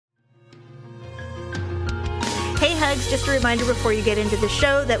Hey Hugs, just a reminder before you get into the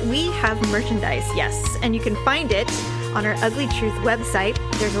show that we have merchandise, yes, and you can find it on our Ugly Truth website.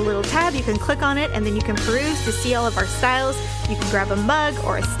 There's a little tab, you can click on it, and then you can peruse to see all of our styles. You can grab a mug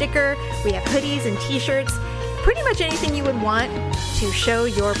or a sticker. We have hoodies and t-shirts, pretty much anything you would want to show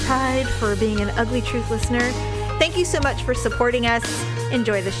your pride for being an Ugly Truth listener. Thank you so much for supporting us.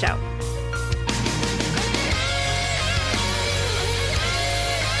 Enjoy the show.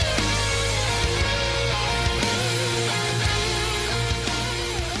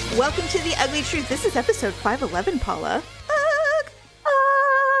 Welcome to The Ugly Truth. This is episode 511, Paula.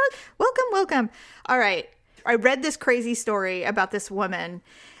 Welcome. All right. I read this crazy story about this woman,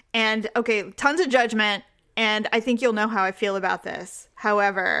 and okay, tons of judgment, and I think you'll know how I feel about this.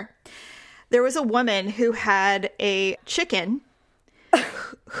 However, there was a woman who had a chicken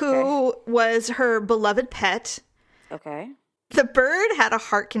who was her beloved pet. Okay. The bird had a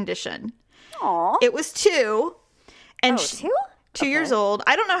heart condition. Aw. It was 2. And two? 2 years old.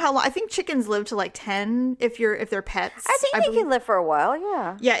 I don't know how long. I think chickens live to like 10 if they're pets. I think they can live for a while,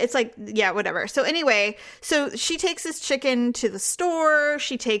 yeah. Yeah, it's like, yeah, whatever. So anyway, so she takes this chicken to the store.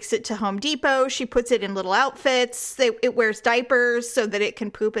 She takes it to Home Depot. She puts it in little outfits. It wears diapers so that it can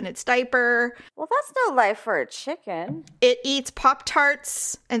poop in its diaper. Well, that's no life for a chicken. It eats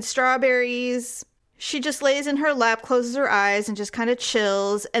Pop-Tarts and strawberries. She just lays in her lap, closes her eyes, and just kind of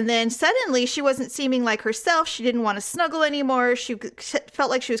chills. And then suddenly she wasn't seeming like herself. She didn't want to snuggle anymore. She felt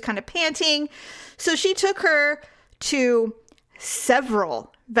like she was kind of panting. So she took her to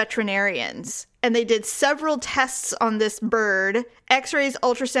several veterinarians. And they did several tests on this bird. X-rays,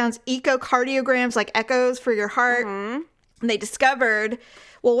 ultrasounds, echocardiograms, like echoes for your heart. Mm-hmm. And they discovered,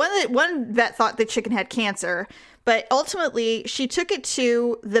 well, one vet thought the chicken had cancer. But ultimately, she took it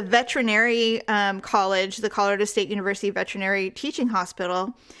to the veterinary college, the Colorado State University Veterinary Teaching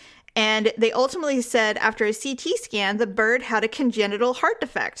Hospital. And they ultimately said after a CT scan, the bird had a congenital heart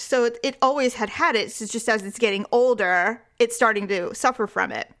defect. So it always had it. It's just as it's getting older, it's starting to suffer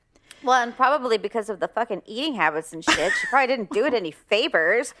from it. Well, and probably because of the fucking eating habits and shit. She probably didn't do it any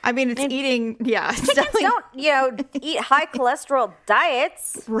favors. I mean, eating, yeah. Chickens don't, eat high cholesterol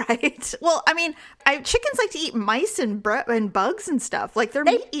diets. Right. Well, I mean, chickens like to eat mice and bugs and stuff. Like, they're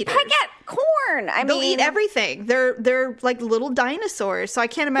meat eaters. They get corn. They'll eat everything. They're like little dinosaurs. So I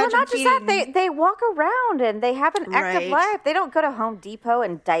can't imagine. Well, not just that. They walk around and they have an active life. They don't go to Home Depot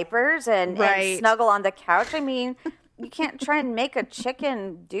in diapers and snuggle on the couch. I mean... You can't try and make a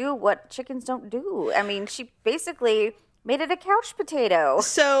chicken do what chickens don't do. I mean, she basically made it a couch potato.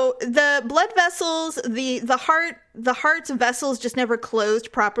 So the blood vessels, the heart's vessels just never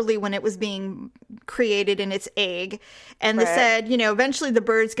closed properly when it was being created in its egg. And they said, eventually the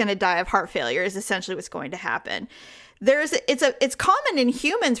bird's going to die of heart failure is essentially what's going to happen. It's common in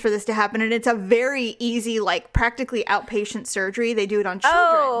humans for this to happen, and it's a very easy, like practically outpatient surgery. They do it on children.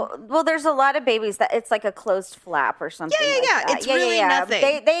 Oh, well, there's a lot of babies that it's like a closed flap or something. Yeah. It's really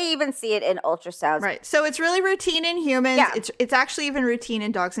nothing. They even see it in ultrasounds. Right. So it's really routine in humans. Yeah. It's actually even routine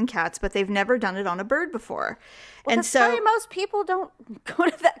in dogs and cats, but they've never done it on a bird before. Well, and so most people don't go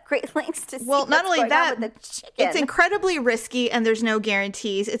to that great lengths to see not only going that, on with the chicken. It's incredibly risky, and there's no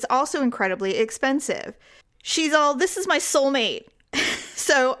guarantees. It's also incredibly expensive. She's all, this is my soulmate.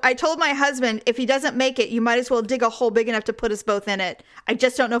 So I told my husband, if he doesn't make it, you might as well dig a hole big enough to put us both in it. I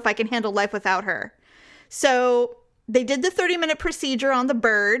just don't know if I can handle life without her. So they did the 30-minute procedure on the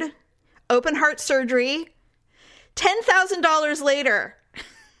bird, open heart surgery. $10,000 later,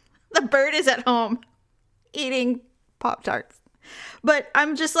 the bird is at home eating Pop-Tarts. But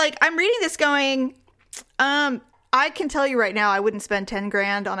I'm just like, I'm reading this going, I can tell you right now, I wouldn't spend 10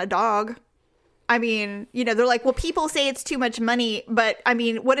 grand on a dog. I mean, they're like, well, people say it's too much money, but I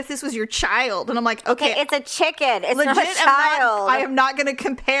mean, what if this was your child? And I'm like, okay, it's a chicken. It's not a child. I am not going to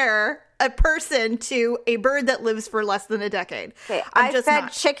compare a person to a bird that lives for less than a decade. Okay, I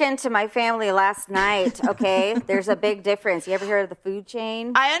fed chicken to my family last night, okay? There's a big difference. You ever heard of the food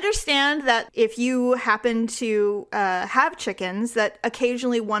chain? I understand that if you happen to have chickens, that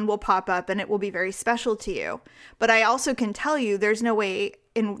occasionally one will pop up and it will be very special to you. But I also can tell you there's no way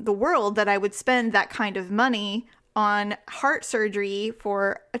in the world that I would spend that kind of money on heart surgery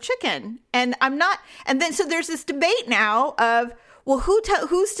for a chicken. And I'm not, and then so there's this debate now of, well,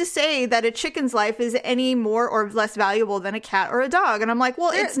 who's to say that a chicken's life is any more or less valuable than a cat or a dog? And I'm like,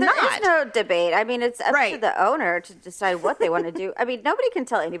 well, it's not. There is no debate. I mean, it's up to the owner to decide what they want to do. I mean, nobody can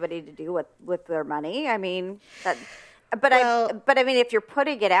tell anybody to do with their money. I mean, but I mean, if you're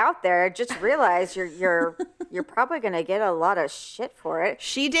putting it out there, just realize you're probably going to get a lot of shit for it.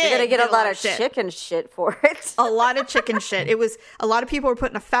 She did. You're going to get a lot of chicken shit for it. A lot of chicken shit. It was a lot of people were put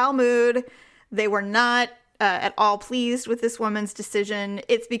in a foul mood. They were not at all pleased with this woman's decision.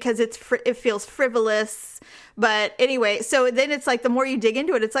 It's because it feels frivolous. But anyway, so then it's like the more you dig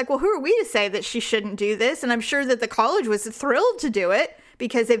into it, it's like, well, who are we to say that she shouldn't do this? And I'm sure that the college was thrilled to do it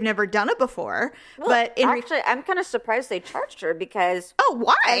because they've never done it before. Well, but actually, I'm kind of surprised they charged her because... Oh,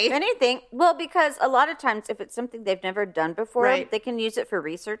 why? If anything, well, because a lot of times if it's something they've never done before, right, they can use it for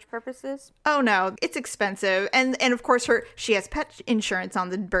research purposes. Oh, no, it's expensive. And of course, she has pet insurance on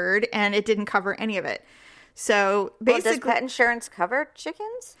the bird, and it didn't cover any of it. So basically... Well, does pet insurance cover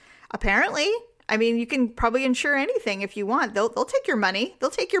chickens? Apparently. I mean, you can probably insure anything if you want. They'll take your money.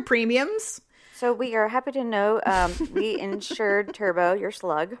 They'll take your premiums. So we are happy to know we insured Turbo, your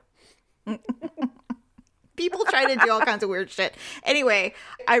slug. People try to do all kinds of weird shit. Anyway,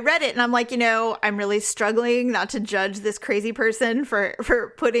 I read it and I'm like, I'm really struggling not to judge this crazy person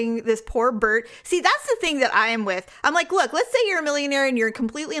for putting this poor bird. See, that's the thing that I am with. I'm like, look, let's say you're a millionaire and you're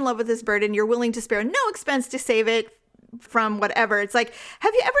completely in love with this bird and you're willing to spare no expense to save it from whatever. It's like,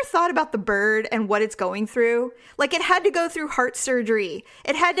 have you ever thought about the bird and what it's going through? Like, it had to go through heart surgery.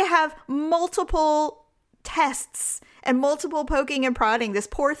 It had to have multiple tests and multiple poking and prodding. This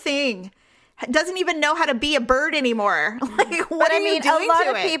poor thing doesn't even know how to be a bird anymore. Like, what are you doing to it? A lot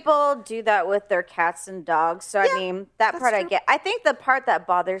of people do that with their cats and dogs. So, I mean, that part I get. I think the part that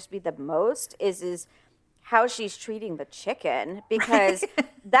bothers me the most is how she's treating the chicken, because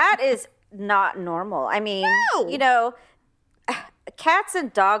that is not normal. I mean, cats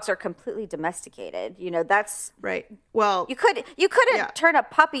and dogs are completely domesticated. That's right. Well, you couldn't turn a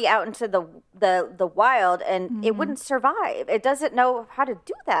puppy out into the wild and it wouldn't survive. It doesn't know how to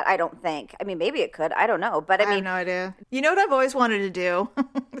do that, I don't think. I mean, maybe it could. I don't know. But I mean, have no idea. You know what I've always wanted to do?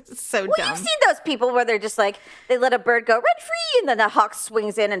 It's so dumb. You've seen those people where they're just like, they let a bird go run free, and then the hawk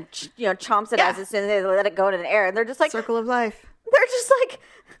swings in and chomps it as soon as they let it go into the air, and they're just like circle of life. They're just like,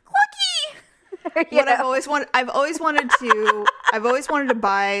 lucky. I've always wanted to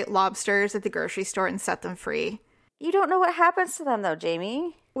buy lobsters at the grocery store and set them free. You don't know what happens to them though,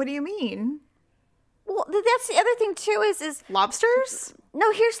 Jamie. What do you mean? Well, that's the other thing too is lobsters?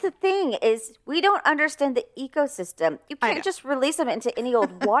 No, here's the thing is we don't understand the ecosystem. You can't just release them into any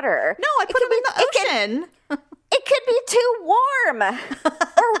old water. No, I put them in the ocean. It could be too warm.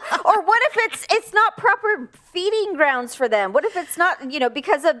 or what if it's not proper feeding grounds for them? What if it's not,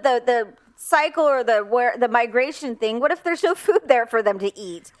 because of the cycle or the migration thing, what if there's no food there for them to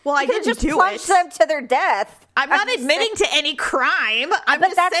eat? Well, I didn't just do plunge them to their death. I'm not admitting to any crime. What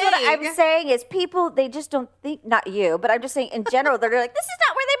I'm saying is people, they just don't think, not you, but I'm just saying in general, they're like, this is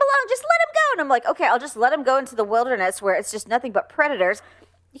not where they belong, just let them go. And I'm like, okay, I'll just let them go into the wilderness where it's just nothing but predators.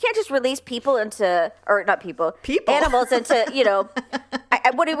 You can't just release people into, or not people, animals into,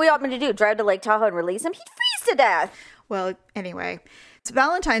 what do we want me to do? Drive to Lake Tahoe and release them? He'd freeze to death. Well, anyway, so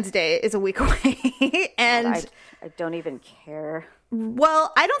Valentine's Day is a week away, and I don't even care.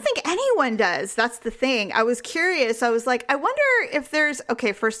 Well, I don't think anyone does. That's the thing. I was curious. I was like, I wonder if there's,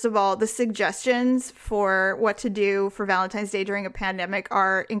 okay, first of all, the suggestions for what to do for Valentine's Day during a pandemic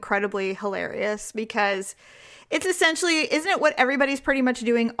are incredibly hilarious because it's essentially, isn't it what everybody's pretty much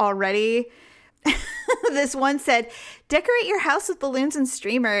doing already? This one said, decorate your house with balloons and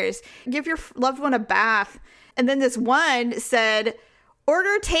streamers. Give your loved one a bath. And then this one said,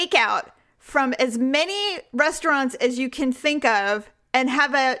 order takeout from as many restaurants as you can think of and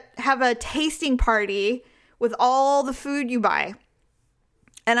have a tasting party with all the food you buy.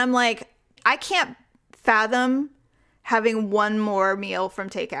 And I'm like, I can't fathom having one more meal from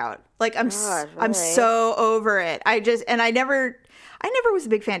takeout. Like I'm so over it. I never was a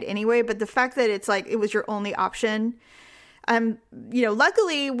big fan anyway, but the fact that it's like it was your only option.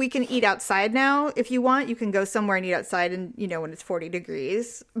 Luckily we can eat outside now. If you want, you can go somewhere and eat outside and when it's 40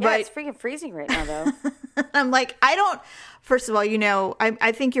 degrees. Yeah, but it's freaking freezing right now though. I'm like, first of all,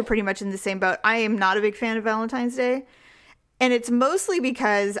 I think you're pretty much in the same boat. I am not a big fan of Valentine's Day. And it's mostly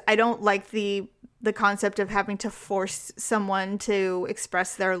because I don't like the concept of having to force someone to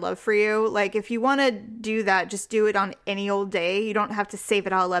express their love for you. Like, if you want to do that, just do it on any old day. You don't have to save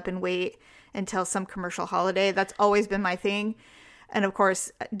it all up and wait until some commercial holiday. That's always been my thing. And of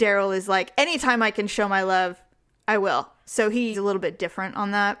course, Daryl is like, anytime I can show my love, I will. So he's a little bit different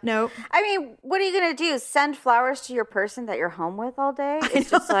on that note. I mean, what are you going to do? Send flowers to your person that you're home with all day? It's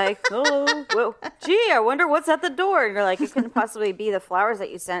just like, oh, well, gee, I wonder what's at the door. And you're like, it couldn't possibly be the flowers that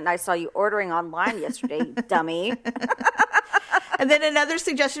you sent. And I saw you ordering online yesterday, you dummy. And then another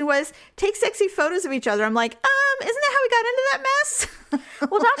suggestion was take sexy photos of each other. I'm like, isn't that how we got into that mess?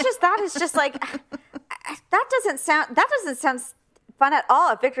 Well, not just that. It's just like, that doesn't sound fun at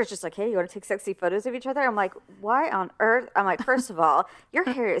all. If Victor's just like, hey, you want to take sexy photos of each other? I'm like, why on earth? I'm like, first of all, your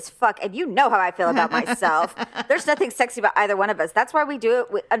hair is fuck, and you know how I feel about myself. There's nothing sexy about either one of us. That's why we do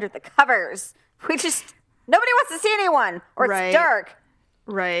it under the covers. Nobody wants to see anyone, or it's dark.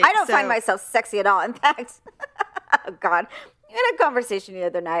 Right. I don't find myself sexy at all. In fact, oh God, we had a conversation the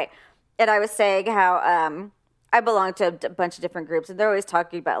other night, and I was saying how I belong to a bunch of different groups, and they're always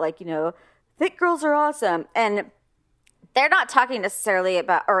talking about, like, thick girls are awesome. And they're not talking necessarily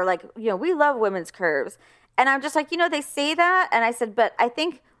about, or like, we love women's curves. And I'm just like, they say that. And I said, but I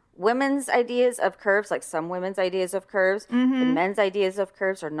think women's ideas of curves, like some women's ideas of curves, and men's ideas of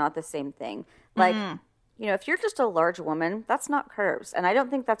curves are not the same thing. Like, if you're just a large woman, that's not curves. And I don't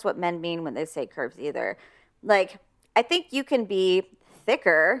think that's what men mean when they say curves either. Like, I think you can be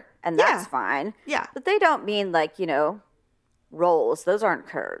thicker, and that's fine. Yeah. But they don't mean, like, rolls. Those aren't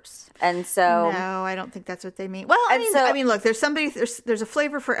curves. And so no, I don't think that's what they mean. Well, I mean, look, there's a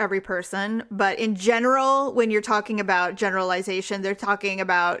flavor for every person, but in general, when you're talking about generalization, they're talking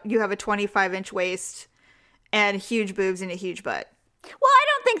about you have a 25-inch waist and huge boobs and a huge butt. Well, I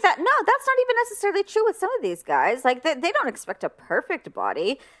don't think that's not even necessarily true with some of these guys. Like, they don't expect a perfect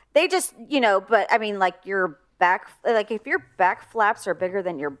body. They just, but I mean, like, your back, like, if your back flaps are bigger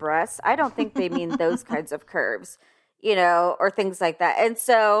than your breasts, I don't think they mean those kinds of curves. Or things like that. And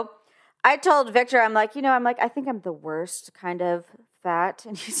so I told Victor, I'm like, I think I'm the worst kind of fat.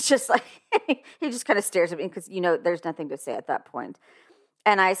 And he's just like, he just kind of stares at me because, there's nothing to say at that point.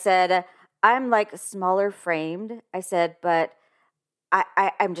 And I said, I'm like smaller framed. I said, but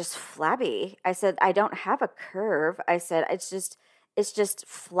I'm just flabby. I said, I don't have a curve. I said, it's just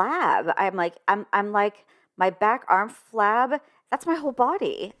flab. I'm like my back arm flab. That's my whole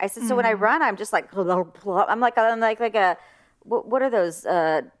body. I said, so when I run, I'm just like, I'm like a, what are those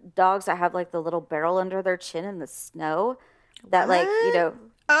dogs that have like the little barrel under their chin in the snow? That what?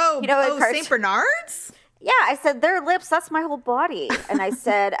 St. Bernards? Yeah, I said, their lips, that's my whole body. And I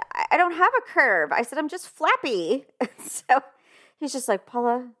said, I don't have a curve. I said, I'm just flappy. So he's just like,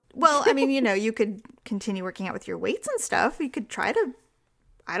 Paula. Well, I mean, you could continue working out with your weights and stuff. You could try to,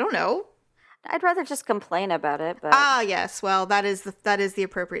 I don't know. I'd rather just complain about it. But yes. Well, that is the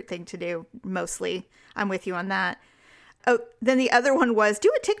appropriate thing to do, mostly. I'm with you on that. Oh, then the other one was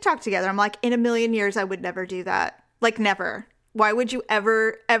do a TikTok together. I'm like, in a million years, I would never do that. Like, never. Why would you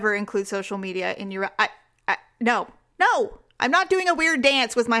ever include social media in your... No. I'm not doing a weird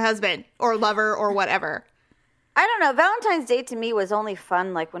dance with my husband or lover or whatever. I don't know. Valentine's Day to me was only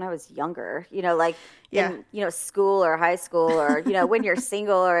fun like when I was younger, in school or high school or, when you're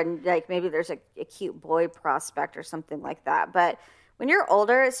single or like maybe there's a cute boy prospect or something like that. But when you're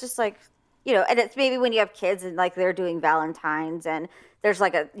older, it's just like, and it's maybe when you have kids and like they're doing Valentine's and there's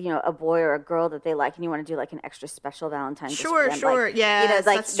like a boy or a girl that they like and you want to do like an extra special Valentine's. Sure. Like, yeah.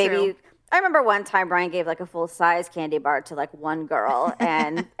 Like maybe true. I remember one time Brian gave like a full size candy bar to like one girl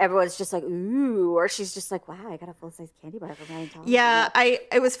and everyone's just like, ooh, or she's just like, wow, I got a full size candy bar for Valentine's. Yeah,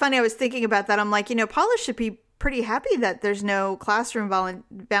 it was funny. I was thinking about that. I'm like, Paula should be pretty happy that there's no classroom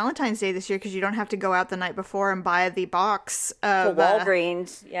Valentine's Day this year because you don't have to go out the night before and buy the box of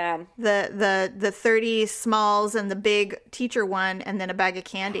Walgreens. Yeah, the 30 smalls and the big teacher one, and then a bag of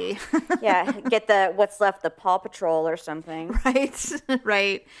candy. Yeah, get what's left, the Paw Patrol or something.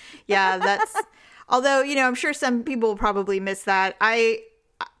 Right. Yeah, that's. Although I'm sure some people will probably miss that.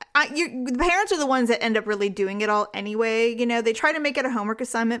 The parents are the ones that end up really doing it all anyway. They try to make it a homework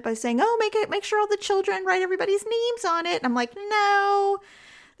assignment by saying, make sure all the children write everybody's names on it. And I'm like, no,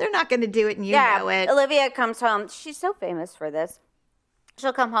 they're not going to do it. And you know it. Olivia comes home. She's so famous for this.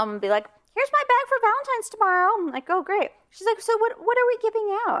 She'll come home and be like, here's my bag for Valentine's tomorrow. I'm like, oh, great. She's like, so what are we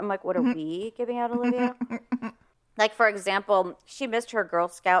giving out? I'm like, what are we giving out, Olivia? Like, for example, she missed her Girl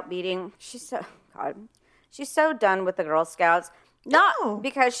Scout meeting. She's so done with the Girl Scouts. Not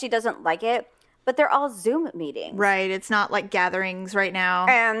because she doesn't like it, but they're all Zoom meetings. Right. It's not like gatherings right now.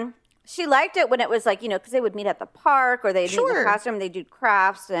 And she liked it when it was like, because they would meet at the park or they'd meet in the classroom, they'd do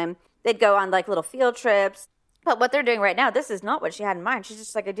crafts and they'd go on like little field trips. But what they're doing right now, this is not what she had in mind. She's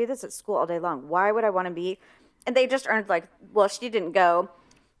just like, I do this at school all day long. Why would I want to be? And they just earned she didn't go,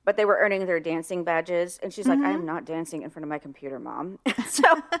 but they were earning their dancing badges. And she's like, I am not dancing in front of my computer, Mom. So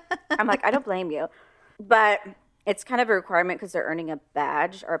I'm like, I don't blame you. But it's kind of a requirement because they're earning a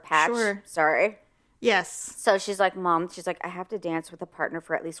badge or a patch. Sure. Sorry. Yes. So she's like, Mom, I have to dance with a partner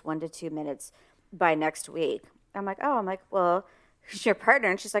for at least 1 to 2 minutes by next week. I'm like, well, who's your partner?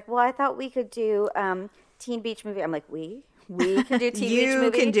 And she's like, well, I thought we could do Teen Beach Movie. I'm like, we can do Teen Beach Movie?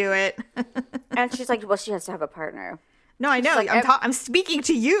 You can do it. And she's like, well, she has to have a partner. No, I know. Like, I'm speaking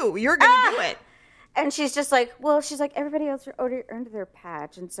to you. You're going to do it. And she's just like, well, she's like, everybody else already earned their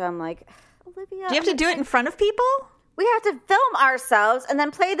patch. And so I'm like, Olivia. Do you have to do it in front of people? We have to film ourselves and then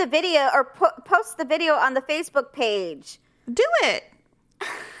play the video or post the video on the Facebook page. Do it.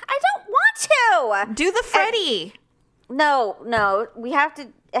 I don't want to. Do the Freddie. No. We have to.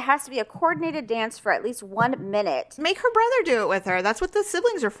 It has to be a coordinated dance for at least 1 minute. Make her brother do it with her. That's what the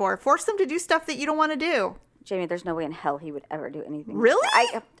siblings are for. Force them to do stuff that you don't want to do. Jamie, there's no way in hell he would ever do anything. Really?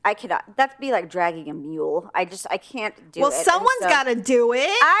 Like I cannot. That'd be like dragging a mule. I can't do it. Well, someone's got to do it.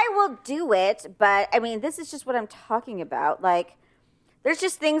 I will do it, but I mean, this is just what I'm talking about. Like, there's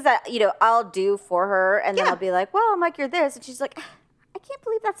just things that, I'll do for her, and then I'll be like, well, I'm like, you're this. And she's like, I can't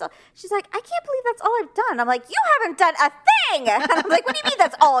believe that's all. She's like, I can't believe that's all I've done. I'm like, you haven't done a thing. And I'm like, what do you mean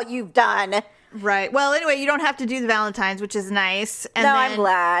that's all you've done? Right. Well, anyway, you don't have to do the Valentine's, which is nice. And I'm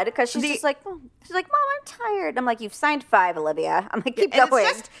glad, because she's just like, Mom, I'm tired. I'm like, you've signed 5, Olivia. I'm like, keep going.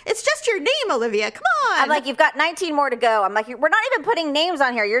 It's just your name, Olivia. Come on. I'm like, you've got 19 more to go. I'm like, we're not even putting names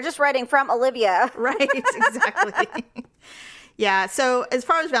on here. You're just writing from Olivia. Right. Exactly. Yeah. So as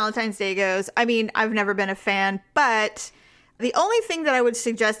far as Valentine's Day goes, I mean, I've never been a fan, but the only thing that I would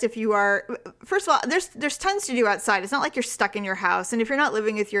suggest if you are, first of all, there's tons to do outside. It's not like you're stuck in your house. And if you're not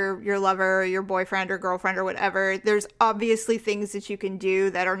living with your lover or your boyfriend or girlfriend or whatever, there's obviously things that you can do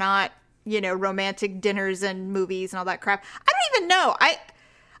that are not, romantic dinners and movies and all that crap. I don't even know.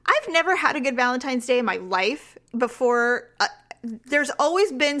 I've never had a good Valentine's Day in my life before. There's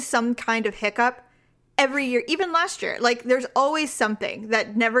always been some kind of hiccup every year, even last year. Like, there's always something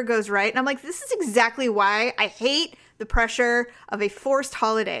that never goes right. And I'm like, this is exactly why I hate the pressure of a forced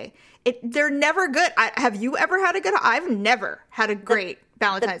holiday. They're never good. Have you ever had a good? I've never had a great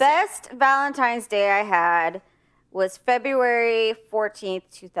Valentine's Day. The best Valentine's Day I had was February 14th,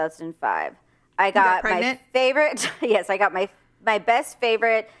 2005. I got my favorite. Yes, I got my best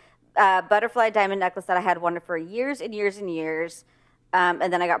favorite butterfly diamond necklace that I had wanted for years and years and years. And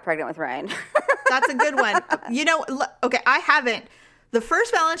then I got pregnant with Ryan. That's a good one. Okay, I haven't. The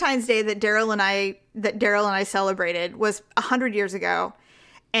first Valentine's Day that Daryl and I celebrated was 100 years ago.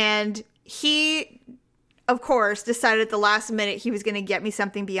 And he, of course, decided at the last minute he was going to get me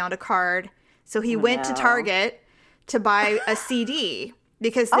something beyond a card. So he went to Target to buy a CD,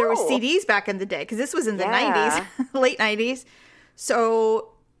 because there were CDs back in the day, because this was in the 90s, late 90s. So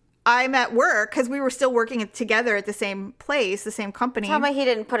I'm at work, because we were still working together at the same place, the same company. Tell me he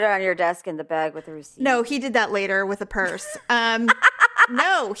didn't put it on your desk in the bag with the receipt. No, he did that later with a purse.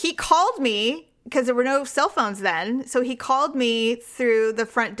 No, he called me, because there were no cell phones then. So he called me through the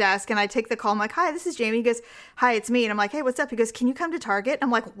front desk, and I take the call. I'm like, hi, this is Jamie. He goes, hi, it's me. And I'm like, hey, what's up? He goes, can you come to Target?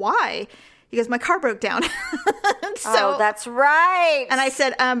 I'm like, why? He goes, my car broke down. So, that's right. And I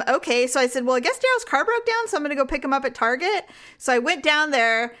said, okay. So I said, well, I guess Daryl's car broke down, so I'm going to go pick him up at Target. So I went down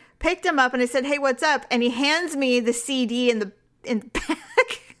there, picked him up, and I said, hey, what's up? And he hands me the CD in the bag.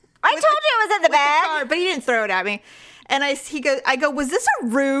 I told you it was in the bag. But he didn't throw it at me. And I go, was this a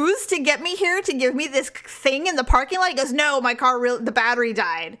ruse to get me here, to give me this thing in the parking lot? He goes, no, my car, the battery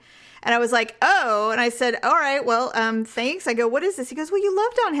died. And I was like, oh. And I said, all right, well, thanks. I go, what is this? He goes, well, you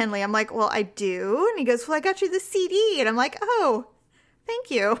love Don Henley. I'm like, well, I do. And he goes, well, I got you the CD. And I'm like, oh, thank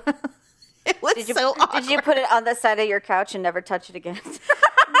you. It was so awkward. Did you put it on the side of your couch and never touch it again?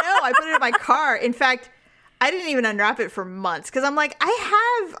 No, I put it in my car. In fact, I didn't even unwrap it for months, because I'm like,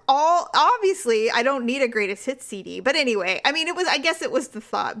 obviously, I don't need a greatest hits CD. But anyway, I mean, I guess it was the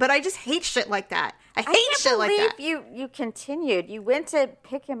thought. But I just hate shit like that. I hate shit like that. I can't believe you continued. You went to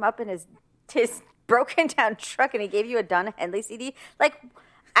pick him up in his broken down truck, and he gave you a Don Henley CD. Like,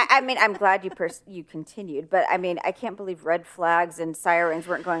 I mean, I'm glad you continued, but I mean, I can't believe red flags and sirens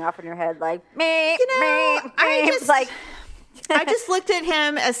weren't going off in your head. Like, I just looked at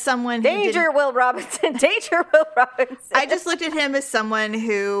him as someone Danger Will Robinson. Danger Will Robinson. I just looked at him as someone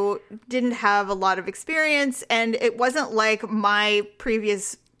who didn't have a lot of experience, and it wasn't like my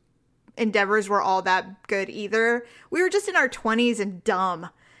previous endeavors were all that good either. We were just in our 20s and dumb.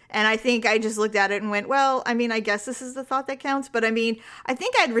 And I think I just looked at it and went, well, I mean, I guess this is the thought that counts. But I mean, I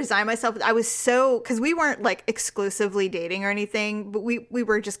think I'd resigned myself. I was because we weren't like exclusively dating or anything, but we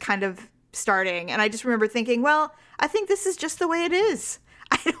were just kind of starting. And I just remember thinking, well, I think this is just the way it is.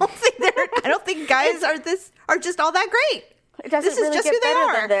 I don't think guys are just all that great. It doesn't really just get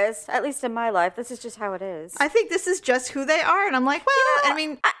better than this. At least in my life, this is just how it is. I think this is just who they are. And I'm like, well, I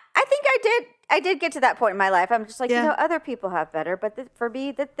mean, I think I did get to that point in my life. I'm just like, other people have better, but for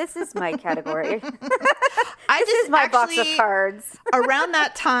me, this is my category. This is my box of cards. Around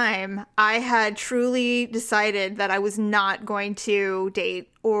that time, I had truly decided that I was not going to date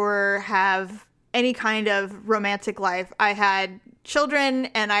or have any kind of romantic life. I had children,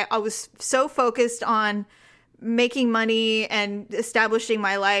 and I was so focused on making money and establishing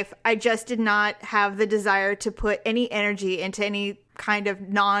my life. I just did not have the desire to put any energy into any kind of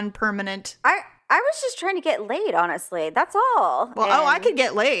non-permanent. I was just trying to get laid, honestly. That's all. Well, I could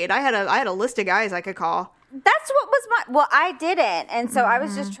get laid. I had a list of guys I could call. That's what was I didn't. And so I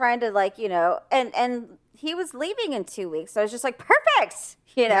was just trying to, like, you know, and he was leaving in 2 weeks. So I was just like, perfect,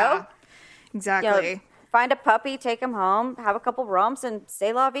 you know? Yeah, exactly. You know, find a puppy, take him home, have a couple romps, and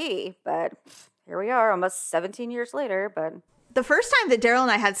say la vie. But here we are, almost 17 years later. But the first time that Daryl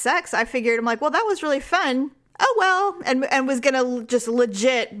and I had sex, I figured, I'm like, well, that was really fun. Oh, well, and was going to just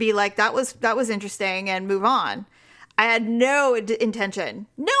legit be like, that was interesting and move on. I had no intention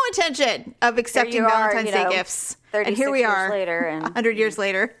of accepting Valentine's Day gifts. And here we are, later, and 100 years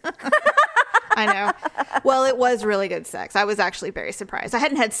later. I know. Well, it was really good sex. I was actually very surprised. I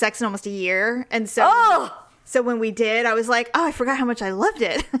hadn't had sex in almost a year. And so, so when we did, I was like, oh, I forgot how much I loved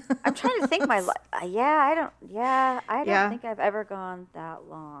it. I'm trying to think I don't think I've ever gone that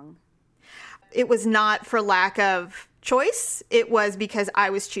long. It was not for lack of choice. It was because I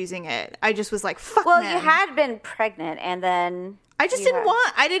was choosing it. I just was like, fuck Well, men. You had been pregnant, and then I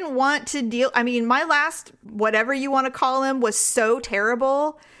didn't want to deal. I mean, my last, whatever you want to call him, was so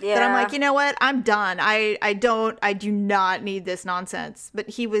terrible that I'm like, you know what? I'm done. I do not need this nonsense.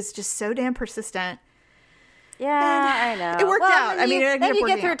 But he was just so damn persistent. Yeah, and I know. It worked out. Then you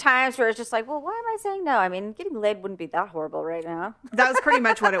get through times where it's just like, well, why am I saying no? I mean, getting laid wouldn't be that horrible right now. That was pretty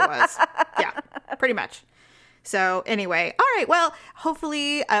much what it was. Yeah, pretty much. So anyway, all right. Well,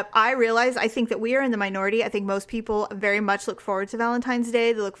 hopefully I think that we are in the minority. I think most people very much look forward to Valentine's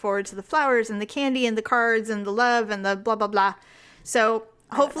Day. They look forward to the flowers and the candy and the cards and the love and the blah, blah, blah. So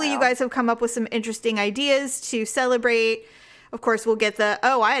hopefully you guys have come up with some interesting ideas to celebrate. Of course, we'll get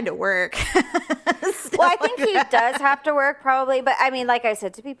I had to work. Well, I think he does have to work probably. But I mean, like I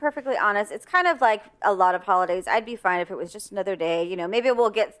said, to be perfectly honest, it's kind of like a lot of holidays. I'd be fine if it was just another day. You know, maybe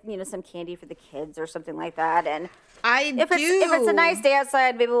we'll get, you know, some candy for the kids or something like that. And if it's a nice day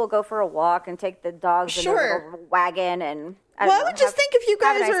outside, maybe we'll go for a walk and take the dogs in a little wagon. And I would just think if you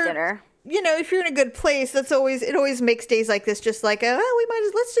guys have a nice dinner. You know, if you're in a good place, it always makes days like this just like,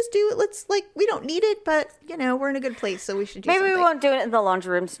 let's just do it. We don't need it, but, you know, we're in a good place, so we should do something. Maybe we won't do it in the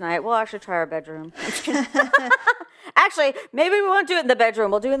laundry room tonight. We'll actually try our bedroom. Actually, maybe we won't do it in the bedroom.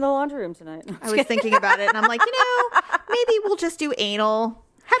 We'll do it in the laundry room tonight. I was thinking about it, and I'm like, you know, maybe we'll just do anal.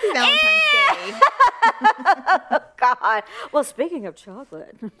 Happy Valentine's Day. Oh, God. Well, speaking of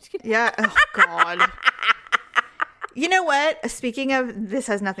chocolate. Yeah. Oh, God. You know what? Speaking of, this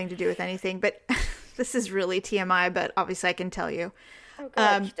has nothing to do with anything, but this is really TMI, but obviously I can tell you. Oh,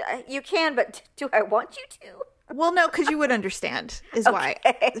 God. You can, but do I want you to? Well, no, because you would understand is why.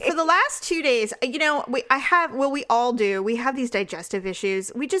 For the last 2 days, you know, we all do. We have these digestive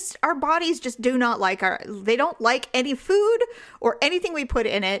issues. Our bodies just do not like they don't like any food or anything we put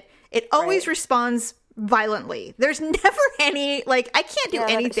in it. It always responds violently. There's never any, I can't do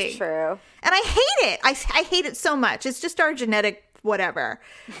anything. That's true. And I hate it. I hate it so much. It's just our genetic whatever.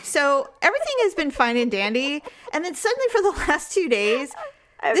 So everything has been fine and dandy. And then suddenly for the last 2 days,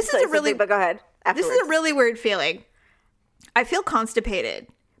 but go ahead. Afterwards. This is a really weird feeling. I feel constipated,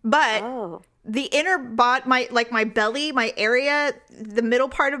 but the inner my belly, my area, the middle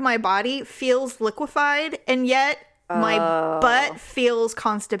part of my body feels liquefied, and yet my butt feels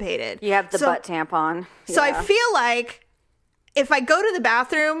constipated. You have the butt tampon. Yeah. So I feel like if I go to the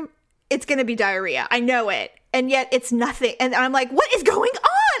bathroom, it's going to be diarrhea. I know it. And yet it's nothing. And I'm like, what is going on?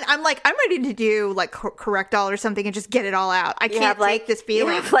 I'm ready to do Correctol or something and just get it all out. I can't take this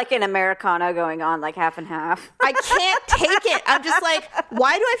feeling. You have an Americano going on, half and half. I can't take it. I'm just like,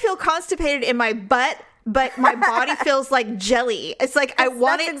 why do I feel constipated in my butt, but my body feels like jelly? It's like, I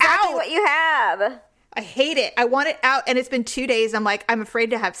want it exactly out. What you have. I hate it. I want it out. And it's been 2 days. I'm like, I'm afraid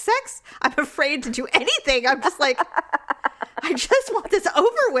to have sex. I'm afraid to do anything. I'm just like, I just want this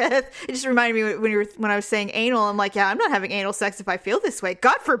over with. It just reminded me when I was saying anal. I'm like, yeah, I'm not having anal sex if I feel this way.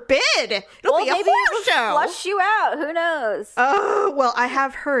 God forbid. It'll be a horror show. Flush you out. Who knows? Oh, well, I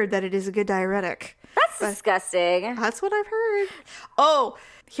have heard that it is a good diuretic. That's disgusting. That's what I've heard. Oh,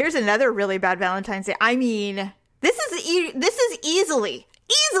 here's another really bad Valentine's Day. I mean, this is easily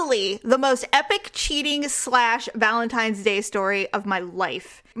the most epic cheating / Valentine's Day story of my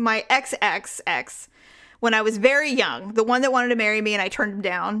life. My ex, when I was very young, the one that wanted to marry me and I turned him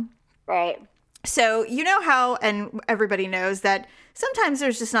down. Right. So you know how, and everybody knows that sometimes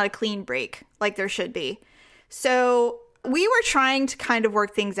there's just not a clean break like there should be. So we were trying to kind of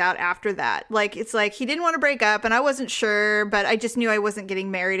work things out after that. Like, it's like he didn't want to break up and I wasn't sure, but I just knew I wasn't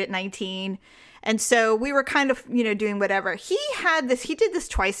getting married at 19. And so we were kind of, doing whatever. He did this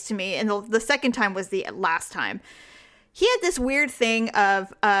twice to me, and the second time was the last time. He had this weird thing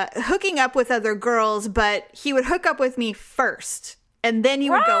of hooking up with other girls, but he would hook up with me first, and then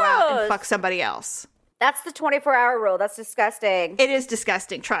he would go out and fuck somebody else. That's the 24-hour rule. That's disgusting. It is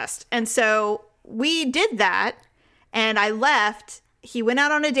disgusting, trust. And so we did that, and I left. He went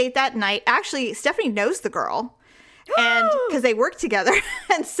out on a date that night. Actually, Stephanie knows the girl, and because they work together.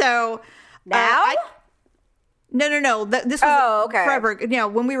 And so... Now? No. This was forever,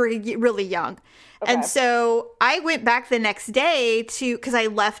 when we were really young. Okay. And so I went back the next day because I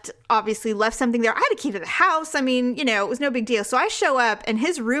obviously left something there. I had a key to the house. I mean, it was no big deal. So I show up and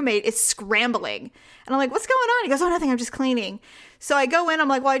his roommate is scrambling. And I'm like, what's going on? He goes, oh, nothing. I'm just cleaning. So I go in. I'm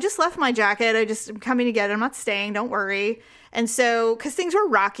like, well, I just left my jacket. I'm coming to get it. I'm not staying. Don't worry. And so, because things were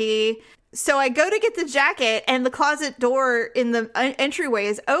rocky. So I go to get the jacket and the closet door in the entryway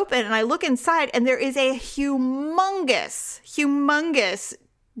is open and I look inside and there is a humongous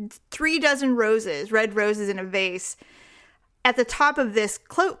 3 dozen roses, red roses in a vase at the top of this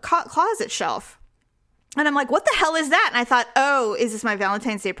closet shelf. And I'm like, what the hell is that? And I thought, oh, is this my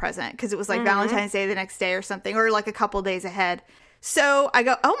Valentine's Day present? Because it was like Valentine's Day the next day or something, or like a couple days ahead. So I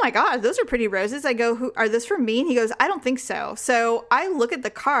go, oh my God, those are pretty roses. I go, who are those for me? And he goes, I don't think so. So I look at the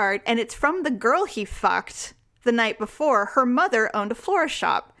card and it's from the girl he fucked the night before. Her mother owned a florist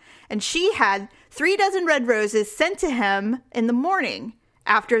shop and she had 3 dozen red roses sent to him in the morning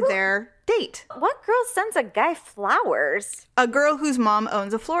after their date. What girl sends a guy flowers? A girl whose mom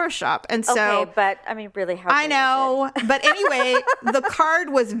owns a florist shop. And so, okay, but I mean, really, how I know. But anyway, the card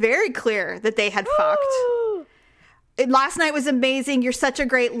was very clear that they had fucked. Last night was amazing. You're such a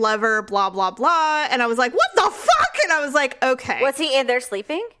great lover, blah, blah, blah. And I was like, what the fuck? And I was like, okay. Was he in there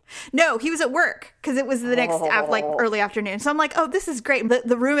sleeping? No, he was at work because it was the next, early afternoon. So I'm like, oh, this is great.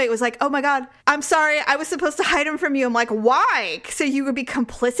 The roommate was like, oh my God, I'm sorry. I was supposed to hide him from you. I'm like, why? So you would be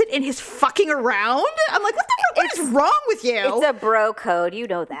complicit in his fucking around? I'm like, what is wrong with you? It's a bro code. You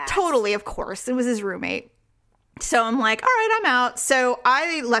know that. Totally, of course. It was his roommate. So I'm like, all right, I'm out. So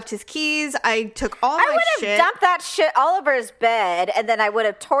I left his keys. I took all my shit. I would have dumped that shit all over his bed, and then I would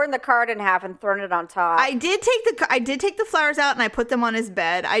have torn the card in half and thrown it on top. I did take the flowers out and I put them on his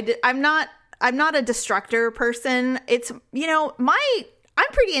bed. I'm not a destructor person. It's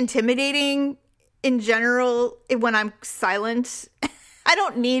I'm pretty intimidating in general when I'm silent. I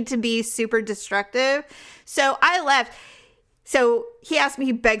don't need to be super destructive. So I left. So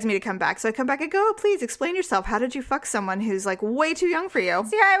he begs me to come back. So I come back and go, oh, please explain yourself. How did you fuck someone who's like way too young for you?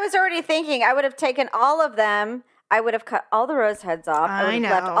 See, I was already thinking I would have taken all of them. I would have cut all the rose heads off. I would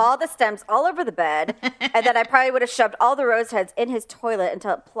have left all the stems all over the bed. And then I probably would have shoved all the rose heads in his toilet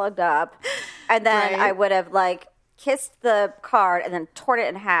until it plugged up. And then I would have kissed the card and then torn it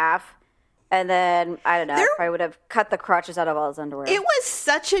in half. And then, I don't know, I probably would have cut the crotches out of all his underwear. It was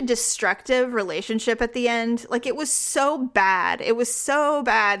such a destructive relationship at the end. Like, it was so bad. It was so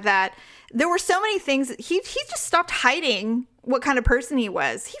bad that there were so many things. He just stopped hiding what kind of person he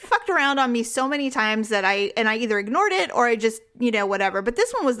was. He fucked around on me so many times that I either ignored it or I just, whatever. But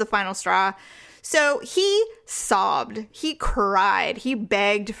this one was the final straw. So he sobbed. He cried. He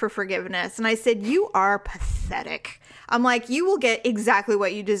begged for forgiveness. And I said, you are pathetic. I'm like, you will get exactly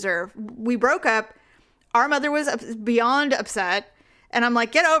what you deserve. We broke up. Our mother was beyond upset. And I'm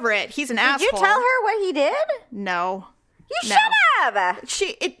like, get over it. He's an asshole. Did you tell her what he did? No. You should have.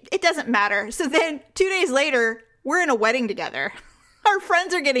 It doesn't matter. So then 2 days later, we're in a wedding together. Our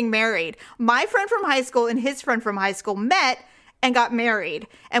friends are getting married. My friend from high school and his friend from high school met and got married.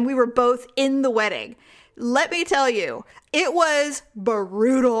 And we were both in the wedding. Let me tell you, it was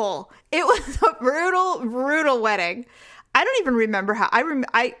brutal. It was a brutal wedding. I don't even remember how.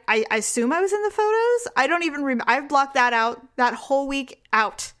 I assume I was in the photos. I don't even remember. I've blocked that out, that whole week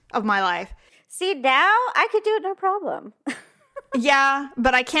out of my life. See, now I could do it no problem. Yeah,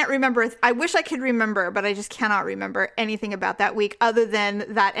 but I can't remember. I wish I could remember, but I just cannot remember anything about that week other than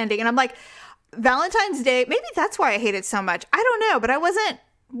that ending. And I'm like, Valentine's Day, maybe that's why I hate it so much. I don't know, but I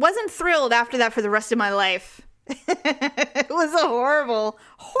wasn't thrilled after that for the rest of my life. It was a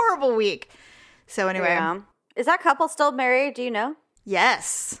horrible week. So anyway. Yeah. Is that couple still married? Do you know?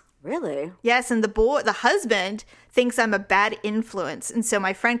 Yes. Really? Yes, and the husband thinks I'm a bad influence. And so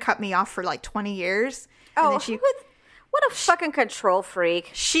my friend cut me off for 20 years. Oh, what a fucking control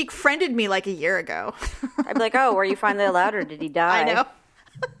freak. She friended me a year ago. I'd be like, oh, were you finally allowed or did he die? I know.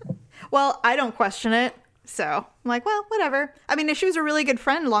 Well, I don't question it. So I'm like, well, whatever. I mean, she was a really good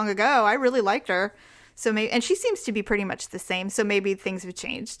friend long ago. I really liked her. So maybe, and she seems to be pretty much the same. So maybe things have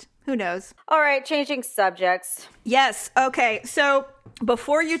changed. Who knows? All right, changing subjects. Yes. Okay. So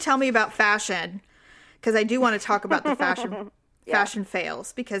before you tell me about fashion, because I do want to talk about the fashion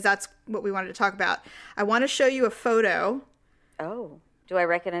fails, because that's what we wanted to talk about. I want to show you a photo. Oh, do I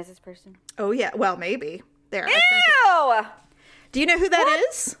recognize this person? Oh yeah. Well, maybe. There. Ew! Do you know who that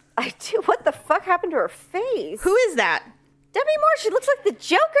is? I do. What the fuck happened to her face? Who is that? Demi Moore. She looks like the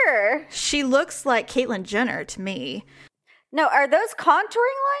Joker. She looks like Caitlyn Jenner to me. No, are those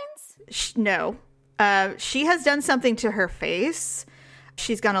contouring lines? No. She has done something to her face.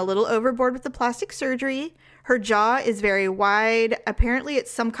 She's gone a little overboard with the plastic surgery. Her jaw is very wide. Apparently,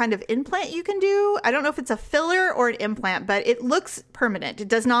 it's some kind of implant you can do. I don't know if it's a filler or an implant, but it looks permanent. It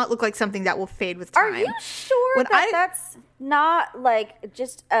does not look like something that will fade with time. Are you sure that's not like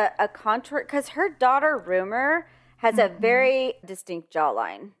just a contour? Because her daughter, Rumor, has a very distinct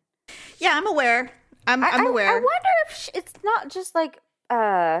jawline. Yeah, I'm aware. I'm aware. I wonder if it's not just like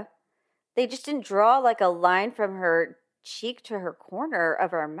they just didn't draw like a line from her cheek to her corner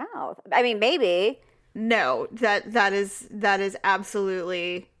of her mouth. I mean, maybe. No, that is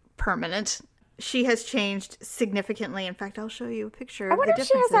absolutely permanent. She has changed significantly. In fact, I'll show you a picture. I wonder if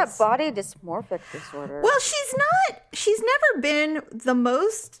she has that body dysmorphic disorder. Well, she's never been the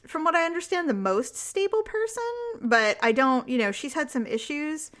most, from what I understand, the most stable person, but I don't, she's had some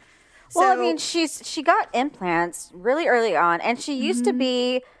issues. Well, I mean, she got implants really early on, and she used to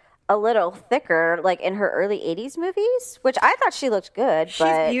be a little thicker, like in her early 80s movies, which I thought she looked good.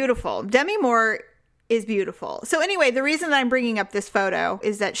 She's beautiful. Demi Moore is beautiful. So anyway, the reason that I'm bringing up this photo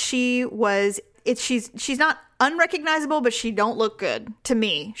is that she's not unrecognizable, but she don't look good to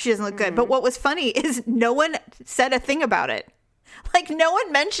me. She doesn't look good. But what was funny is no one said a thing about it. Like, no one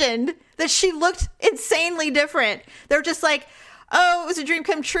mentioned that she looked insanely different. They're just like, oh, it was a dream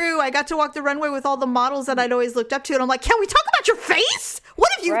come true. I got to walk the runway with all the models that I'd always looked up to. And I'm like, can we talk about your face? What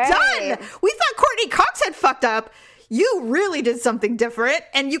have you done? We thought Courtney Cox had fucked up. You really did something different.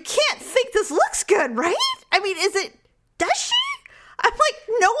 And you can't think this looks good, right? I mean, does she? I'm like,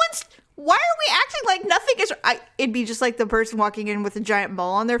 why are we acting like nothing is, it'd be just like the person walking in with a giant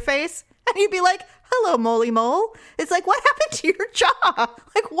mole on their face. And you'd be like, hello, moley mole. It's like, what happened to your jaw?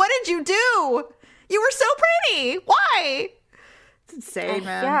 Like, what did you do? You were so pretty. Why? It's insane,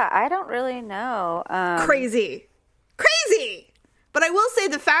 man. Yeah, I don't really know. Crazy. But I will say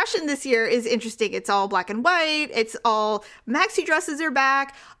the fashion this year is interesting. It's all black and white. It's all maxi dresses are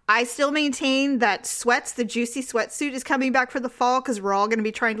back. I still maintain that the juicy sweatsuit is coming back for the fall because we're all going to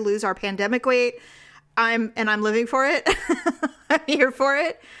be trying to lose our pandemic weight. I'm living for it. I'm here for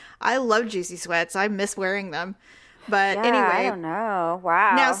it. I love juicy sweats. I miss wearing them. But anyway. I don't know.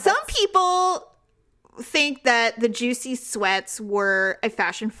 Wow. Now, some people think that the juicy sweats were a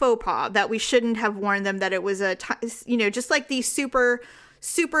fashion faux pas, that we shouldn't have worn them, that it was just like these super,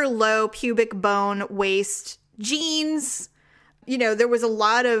 super low pubic bone waist jeans. There was a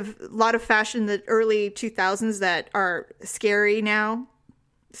lot of fashion in the early 2000s that are scary now.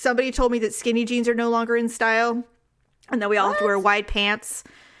 Somebody told me that skinny jeans are no longer in style and that we all have to wear wide pants.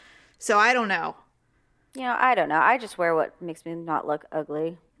 So I don't know. I don't know. I just wear what makes me not look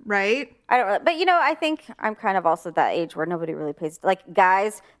ugly. Right? I don't really, but I think I'm kind of also that age where nobody really pays, like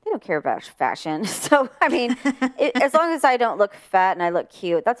guys, they don't care about fashion. So, I mean, as long as I don't look fat and I look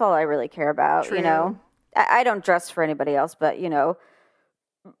cute, that's all I really care about. True. I don't dress for anybody else, but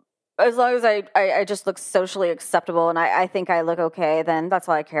as long as I just look socially acceptable and I think I look okay, then that's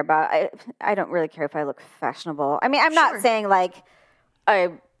all I care about. I don't really care if I look fashionable. I mean, I'm not saying like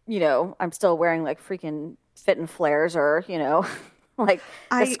I'm still wearing like freaking fit and flares or, like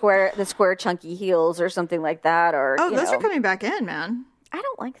the square chunky heels or something like that. Or those are coming back in, man. I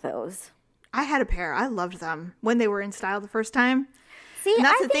don't like those. I had a pair. I loved them when they were in style the first time. See, and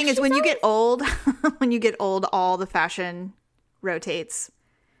that's the thing is when you get old, all the fashion rotates.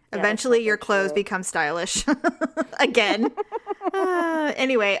 Eventually, your clothes become stylish again.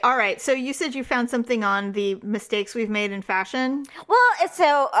 Anyway, all right. So you said you found something on the mistakes we've made in fashion? Well,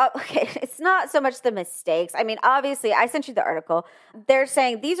 so, okay, it's not so much the mistakes. I mean, obviously, I sent you the article. They're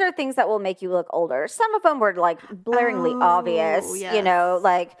saying these are things that will make you look older. Some of them were, like, blaringly obvious, yes.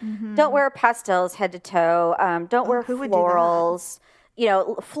 Like, don't wear pastels head to toe. Don't wear florals.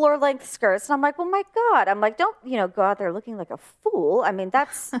 Floor-length skirts. And I'm like, well, my God. I'm like, don't, go out there looking like a fool. I mean,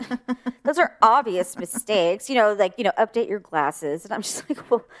 those are obvious mistakes. Update your glasses. And I'm just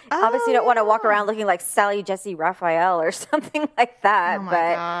like, well, obviously you don't want to walk around looking like Sally Jesse Raphael or something like that. Oh, my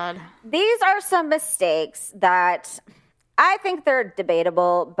God. These are some mistakes that I think they're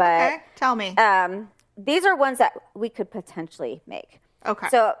debatable, but... Okay, tell me. These are ones that we could potentially make. Okay.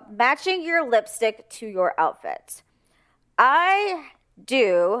 So matching your lipstick to your outfit. I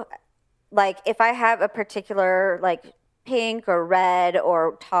do, like, if I have a particular, like, pink or red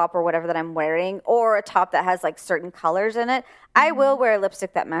or top or whatever that I'm wearing, or a top that has, like, certain colors in it, I will wear a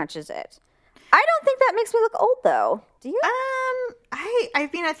lipstick that matches it. I don't think that makes me look old, though. Do you? I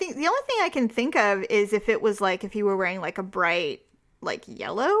mean, I think the only thing I can think of is if it was, like, if you were wearing, like, a bright, like,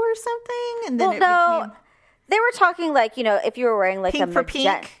 yellow or something, and then became... They were talking like, you know, if you were wearing like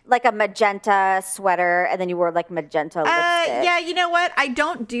like a magenta sweater and then you wore like magenta lipstick. Yeah, you know what? I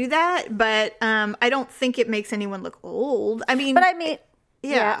don't do that, but I don't think it makes anyone look old. I mean,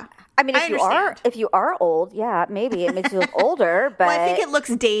 yeah. I mean, if you are old, yeah, maybe it makes you look older. But well, I think it looks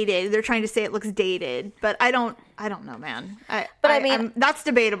dated. They're trying to say it looks dated, but I don't know, man. That's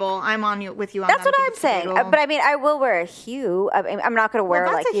debatable. I'm with you on that. That's what I'm saying. But I mean, I will wear a hue. I mean, I'm not going to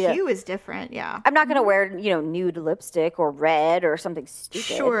wear hue is different. Yeah, I'm not going to wear nude lipstick or red or something stupid.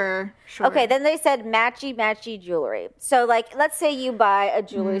 Sure. Okay, then they said matchy jewelry. So like, let's say you buy a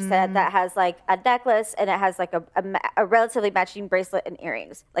jewelry set that has like a necklace and it has like a relatively matching bracelet and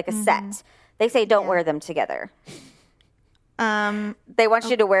earrings, like a set. They say don't wear them together. They want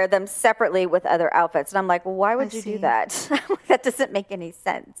you to wear them separately with other outfits. And I'm like, well, why would you do that? That doesn't make any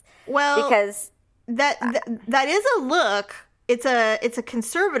sense. Well, because that is a look. It's a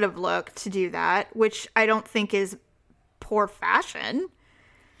conservative look to do that, which I don't think is poor fashion.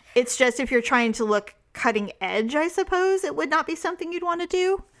 It's just if you're trying to look cutting edge, I suppose it would not be something you'd want to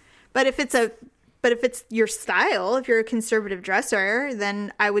do. But if it's your style, if you're a conservative dresser,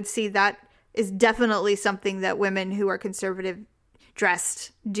 then I would see that is definitely something that women who are conservative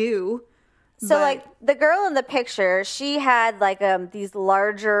dressed do. So like the girl in the picture, she had like these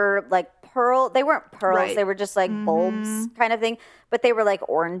larger like pearl. They weren't pearls. Right. They were just like bulbs kind of thing, but they were like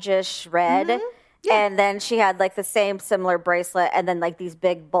orangish red. Mm-hmm. Yeah. And then she had like the similar bracelet and then like these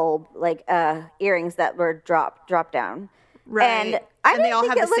big bulb like earrings that were drop down. Right. And they all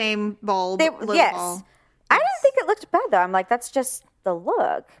have the same bulb. Yes. Ball. I didn't think it looked bad though. I'm like, that's just the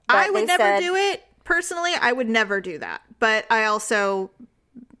look. But I would never do it. Personally, I would never do that. But I also,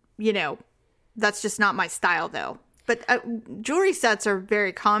 that's just not my style though. But jewelry sets are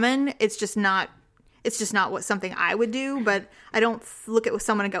very common. It's just not something I would do. But I don't look at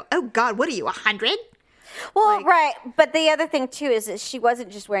someone and go, oh God, what are you, 100? Well, right. But the other thing too is that she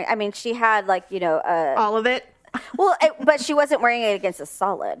wasn't just wearing, I mean, she had like, all of it. Well, but she wasn't wearing it against a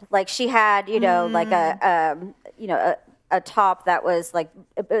solid. Like she had, like a top that was like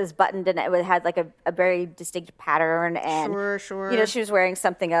it was buttoned and it had like a very distinct pattern. And sure. She was wearing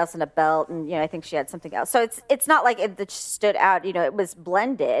something else and a belt, and I think she had something else. So it's not like it stood out. It was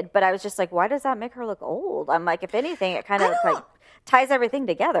blended. But I was just like, why does that make her look old? I'm like, if anything, it kind of like ties everything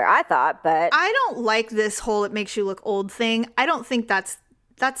together. I thought, but I don't like this whole "it makes you look old" thing. I don't think that's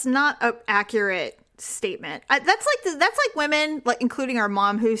not an accurate statement. That's like women, like including our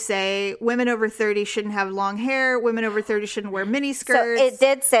mom, who say women over 30 shouldn't have long hair, women over 30 shouldn't wear mini skirts. So it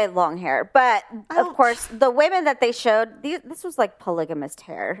did say long hair, but of course the women that they showed, this was like polygamist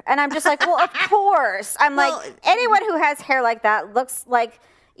hair, and I'm just like, well, of course. I'm like, anyone who has hair like that looks like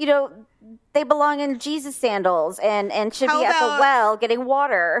they belong in Jesus sandals and should be at the well getting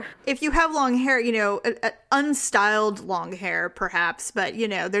water. If you have long hair, unstyled long hair, perhaps, but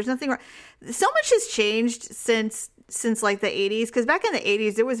there's nothing wrong. So much has changed since like the 80s, because back in the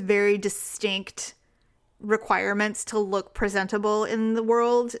 80s there was very distinct requirements to look presentable in the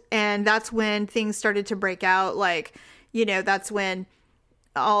world, and that's when things started to break out. Like, that's when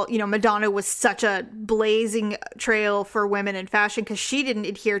Madonna was such a blazing trail for women in fashion because she didn't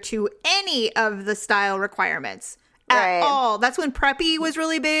adhere to any of the style requirements at all. That's when preppy was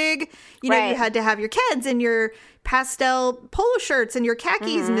really big. You had to have your Keds and your pastel polo shirts and your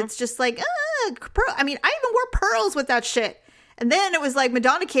khakis, and it's just like, I mean, I even wore pearls with that shit. And then it was like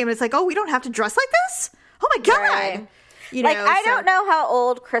Madonna came and it's like, oh, we don't have to dress like this? Oh my God. Right. I don't know how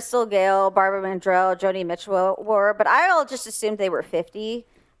old Crystal Gayle, Barbara Mandrell, Joni Mitchell were, but I all just assumed they were 50.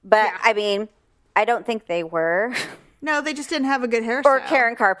 But yeah. I mean, I don't think they were. No, they just didn't have a good hairstyle. Or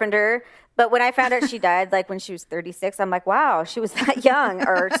Karen Carpenter. But when I found out she died, like when she was 36, I'm like, wow, she was that young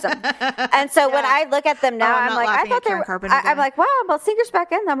or something. And so when I look at them now, I'm like, I thought they were. I'm like, wow, well, singers back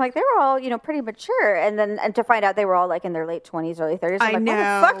then, I'm like, they were all, pretty mature. And to find out they were all like in their late 20s, early 30s, I'm like,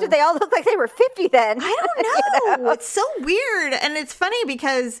 why the fuck did they all look like they were 50 then? I don't know. It's so weird. And it's funny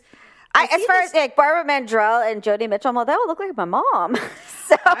because as far as like Barbara Mandrell and Joni Mitchell, I'm like, they all look like my mom.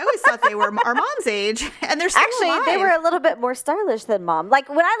 So I always thought they were our mom's age, and they're still alive. They were a little bit more stylish than mom. Like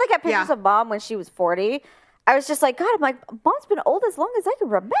when I look at pictures of mom when she was 40, I was just like, God, I'm like, mom's been old as long as I can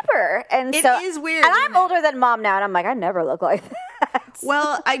remember. And it is weird. And I'm older than mom now, and I'm like, I never look like that. that.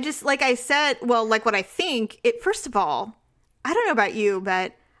 Well, I just, like I said, like what I think, first of all, I don't know about you,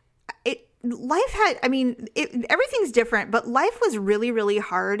 but everything's different, but life was really, really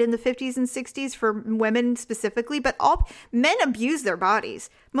hard in the 50s and 60s for women specifically, but all men abused their bodies.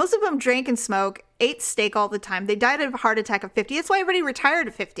 Most of them drank and smoked, ate steak all the time. They died of a heart attack at 50. That's why everybody retired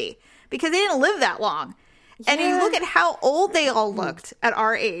at 50, because they didn't live that long. Yeah. And you look at how old they all looked at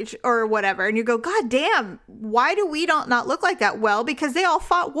our age or whatever, and you go, God damn, why do we not look like that? Well, because they all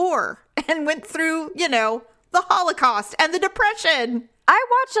fought war and went through, the Holocaust and the Depression. I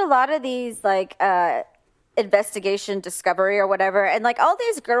watch a lot of these, like, investigation Discovery or whatever, and, like, all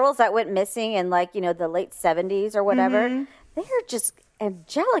these girls that went missing in, like, the late 70s or whatever, they are just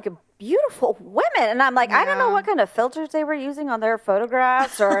angelic, beautiful women. And I'm like, I don't know what kind of filters they were using on their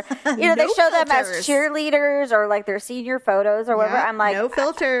photographs, or, they show them as cheerleaders or, like, their senior photos or whatever. I'm like, no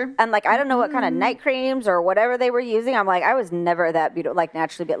filter. I'm like, I don't know what kind of night creams or whatever they were using. I'm like, I was never that beautiful, like,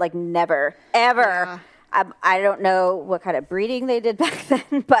 naturally, but, like, never, ever. Yeah. I don't know what kind of breeding they did back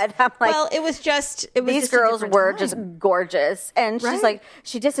then, but I'm like, well, these girls were just gorgeous. And she's like,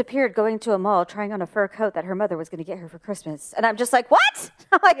 she disappeared going to a mall trying on a fur coat that her mother was going to get her for Christmas. And I'm just like, what?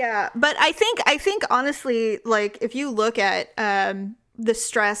 I'm like, yeah. But I think honestly, like, if you look at the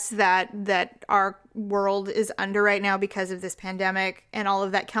stress that our world is under right now because of this pandemic and all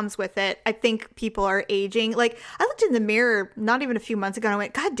of that comes with it, I think people are aging. Like, I looked in the mirror not even a few months ago and I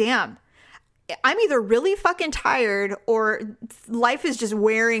went, God damn. I'm either really fucking tired or life is just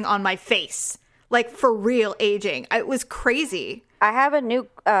wearing on my face. Like, for real, aging. It was crazy. I have a new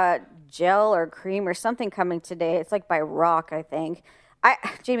gel or cream or something coming today. It's like by Rock, I think.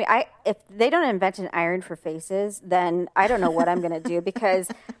 Jamie, if they don't invent an iron for faces, then I don't know what I'm going to do because...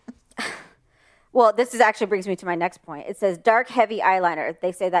 Well, this actually brings me to my next point. It says dark, heavy eyeliner.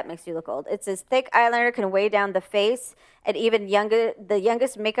 They say that makes you look old. It says thick eyeliner can weigh down the face, and even the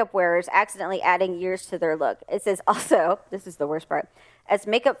youngest makeup wearers accidentally adding years to their look. It says also, this is the worst part, as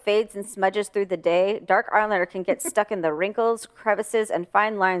makeup fades and smudges through the day, dark eyeliner can get stuck in the wrinkles, crevices, and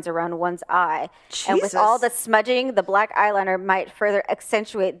fine lines around one's eye. Jesus. And with all the smudging, the black eyeliner might further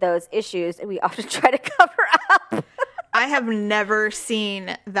accentuate those issues, and we often try to cover up. I have never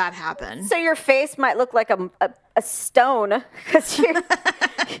seen that happen. So your face might look like a stone because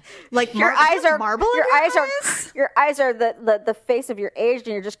like your eyes are marble. Your eyes are the face of your age, and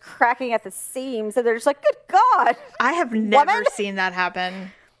you're just cracking at the seams, and they're just like, good God! I have never seen that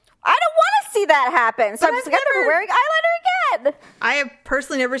happen. I don't want to see that happen, so I'm just never wearing eyeliner again. I have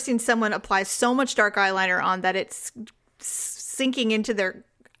personally never seen someone apply so much dark eyeliner on that it's sinking into their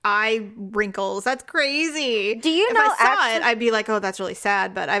eye wrinkles. That's crazy. Do you know? If I saw it, I'd be like, "Oh, that's really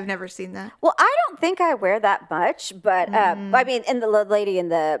sad." But I've never seen that. Well, I don't think I wear that much, but I mean, and the lady in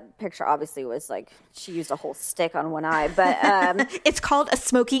the picture obviously was like, she used a whole stick on one eye, but it's called a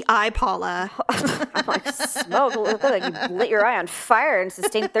smoky eye, Paula. I'm like, smoke? Look like you lit your eye on fire and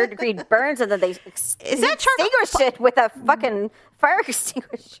sustained third-degree burns, and then they extinguished it with a fucking fire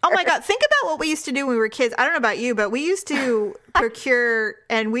extinguisher. Oh my God! Think about what we used to do when we were kids. I don't know about you, but we used to procure,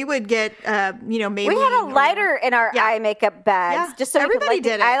 and we would get, maybe we had a lighter in our eye makeup bags, just so everybody we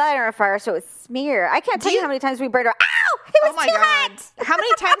could light the eyeliner on fire so it would smear. I can't tell you how many times we burned our. Ow! It was too hot. How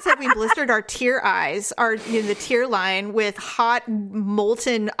many times have we blistered our tear eyes, the tear line, with hot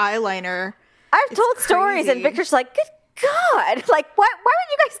molten eyeliner? I've told stories, and Victor's like, good God, like, why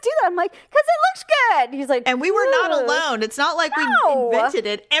would you guys do that? I'm like, because it looks good. He's like, and we were not alone. It's not like we invented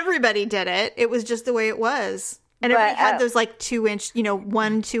it. Everybody did it. It was just the way it was. And everybody had those like 2-inch,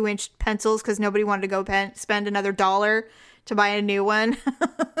 2-inch pencils because nobody wanted to go spend another $1 to buy a new one.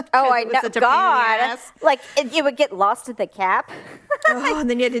 Oh, I know. God, like you would get lost in the cap. Oh, and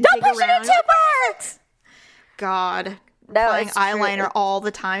then you had to Don't dig push around. It in 2 parts. God. Applying eyeliner all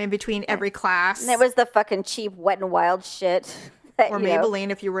the time in between every class. And it was the fucking cheap Wet n Wild shit. Or Maybelline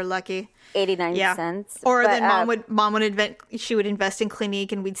if you were lucky. 89 cents. Or then mom would invest in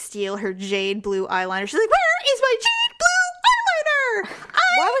Clinique, and we'd steal her jade blue eyeliner. She's like, where is my jade blue eyeliner?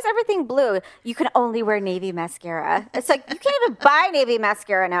 Why was everything blue? You can only wear navy mascara. It's like, you can't even buy navy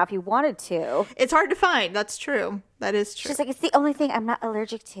mascara now if you wanted to. It's hard to find. That's true. That is true. She's like, it's the only thing I'm not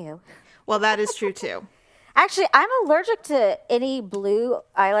allergic to. Well, that is true too. Actually, I'm allergic to any blue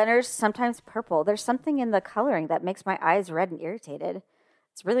eyeliners, sometimes purple. There's something in the coloring that makes my eyes red and irritated.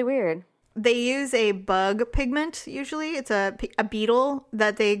 It's really weird. They use a bug pigment, usually. It's a beetle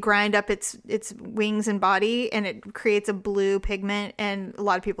that they grind up its wings and body, and it creates a blue pigment, and a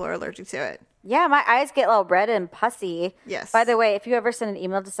lot of people are allergic to it. Yeah, my eyes get all red and pussy. Yes. By the way, if you ever send an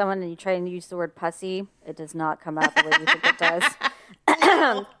email to someone and you try and use the word pussy, it does not come out the way you think it does.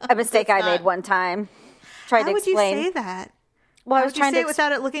 A mistake I made one time. How would you say that? Well, I was trying to say it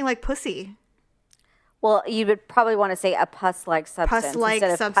without it looking like pussy. Well, you would probably want to say a pus-like substance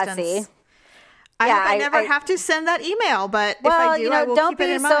instead of pussy. I hope I never have to send that email, but if I do, I will don't keep it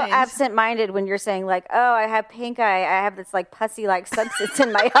in be so mind. absent-minded when you're saying like, "Oh, I have pink eye. I have this like pussy-like substance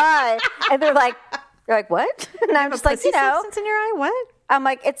in my eye," and they're like, "What?" And I'm just like, substance in your eye? What? I'm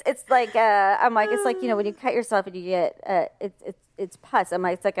like, it's like it's like when you cut yourself and you get it's pus. I'm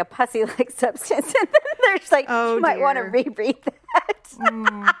like, it's like a pussy-like substance, and then they're just like, you might want to reread that. I'm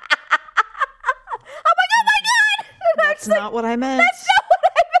like, oh my god, that's not what I meant. That's not what I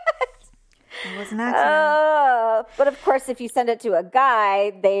meant. It was an accident. But of course, if you send it to a guy,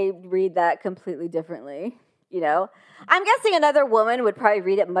 they read that completely differently. I'm guessing another woman would probably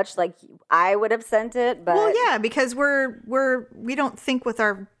read it much like I would have sent it. But well, yeah, because we don't think with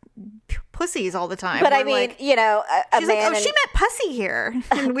our pussies all the time. But we're I mean, like, she's like, oh, she meant pussy here,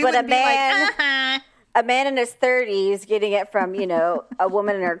 and we would be like, a man in his 30s getting it from a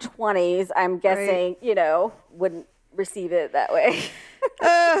woman in her 20s. I'm guessing wouldn't receive it that way.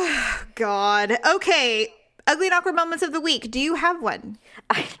 Oh God. Okay. Ugly and awkward moments of the week. Do you have one?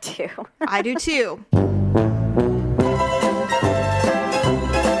 I do. I do too.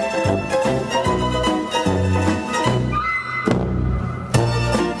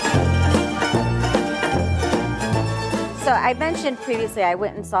 So I mentioned previously I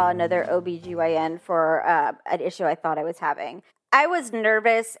went and saw another OBGYN for an issue I thought I was having. I was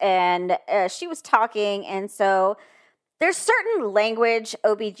nervous and she was talking, and so there's certain language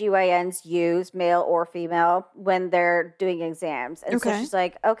OBGYNs use, male or female, when they're doing exams. And so she's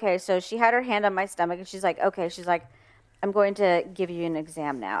like, okay, so she had her hand on my stomach and she's like, okay, I'm going to give you an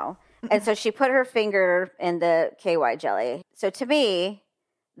exam now. And so she put her finger in the KY jelly. So to me,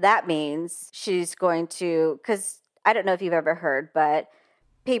 that means she's going to, because I don't know if you've ever heard, but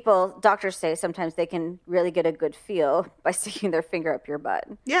doctors say sometimes they can really get a good feel by sticking their finger up your butt.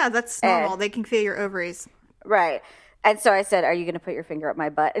 Yeah, that's normal. They can feel your ovaries. Right. And so I said, are you going to put your finger up my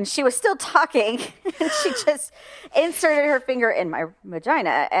butt? And she was still talking. And she just inserted her finger in my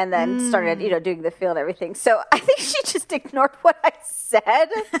vagina and then started, doing the feel and everything. So I think she just ignored what I said.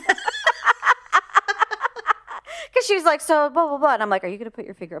 Because she was like, so blah, blah, blah. And I'm like, are you going to put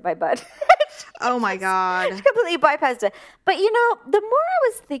your finger up my butt? Oh, my God. She completely bypassed it. But, the more I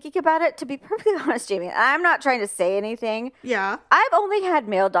was thinking about it, to be perfectly honest, Jamie, and I'm not trying to say anything. Yeah. I've only had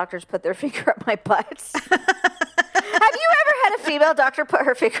male doctors put their finger up my butt. Have you ever had a female doctor put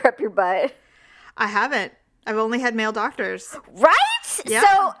her finger up your butt? I haven't. I've only had male doctors. Right? Yeah.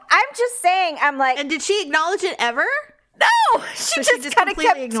 So I'm just saying, I'm like... And did she acknowledge it ever? No! She just kind of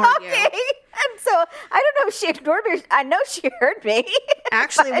kept talking. You. And so I don't know if she ignored me. I know she heard me.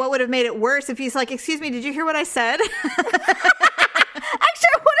 Actually, what would have made it worse if he's like, excuse me, did you hear what I said? Actually,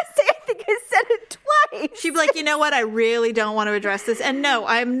 I want to say, I think I said it twice. She'd be like, you know what? I really don't want to address this. And no,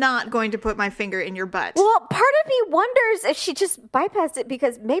 I'm not going to put my finger in your butt. Well, part of me wonders if she just bypassed it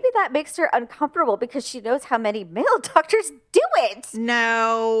because maybe that makes her uncomfortable because she knows how many male doctors do it.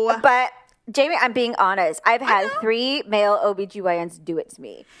 No. But, Jamie, I'm being honest. I've had 3 male OBGYNs do it to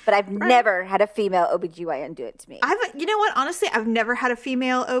me, but I've never had a female OBGYN do it to me. You know what? Honestly, I've never had a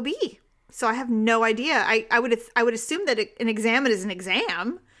female OB. So I have no idea. I would assume that an exam is an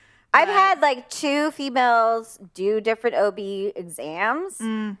exam. I've had like 2 females do different OB exams,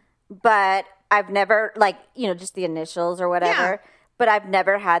 but I've never just the initials or whatever. Yeah. But I've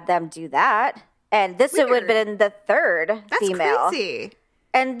never had them do that. And this would have been the 3rd female. That's crazy.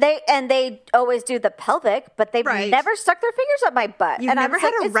 And they always do the pelvic, but they've never stuck their fingers up my butt. You've never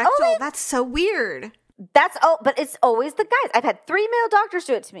had a rectal? That's so weird. But it's always the guys. I've had 3 male doctors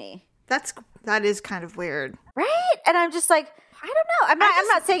do it to me. That is kind of weird. Right? And I'm just like, I don't know. I'm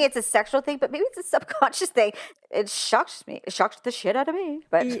not saying it's a sexual thing, but maybe it's a subconscious thing. It shocks me. It shocks the shit out of me.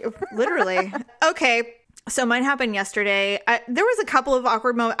 But literally. Okay. So mine happened yesterday. There was a couple of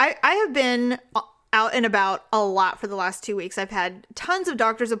awkward moments. I have been out and about a lot for the last 2 weeks. I've had tons of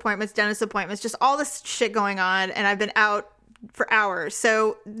doctor's appointments, dentist appointments, just all this shit going on. And I've been out for hours.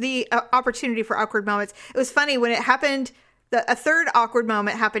 So the opportunity for awkward moments, it was funny when it happened. A third awkward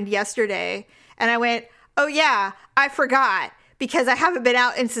moment happened yesterday. And I went, oh yeah, I forgot because I haven't been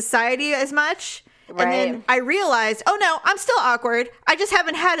out in society as much. Right. And then I realized, oh no, I'm still awkward. I just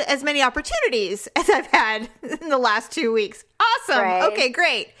haven't had as many opportunities as I've had in the last 2 weeks. Awesome. Right. Okay,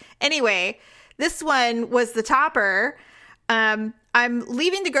 great. Anyway, this one was the topper. I'm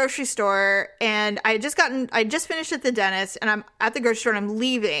leaving the grocery store and I just finished at the dentist and I'm at the grocery store and I'm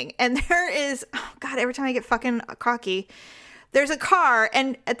leaving. And there is, oh God, every time I get fucking cocky, there's a car.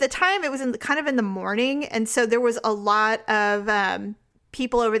 And at the time it was kind of in the morning. And so there was a lot of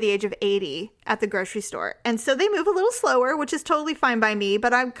people over the age of 80 at the grocery store. And so they move a little slower, which is totally fine by me,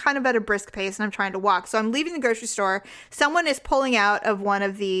 but I'm kind of at a brisk pace and I'm trying to walk. So I'm leaving the grocery store. Someone is pulling out of one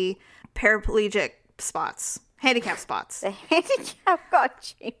of the paraplegic spots, handicap spots. The handicap, God,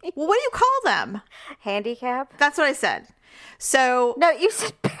 Jamie. Well, what do you call them? Handicap? That's what I said. So no, you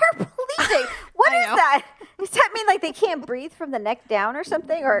said paraplegic. What is that? Does that mean like they can't breathe from the neck down or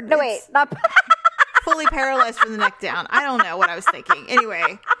something? Or no, wait, not fully paralyzed from the neck down. I don't know what I was thinking.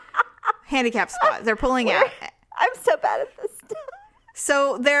 Anyway, handicap spot. They're pulling out. I'm so bad at this stuff.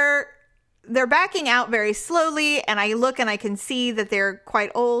 So they're backing out very slowly, and I look and I can see that they're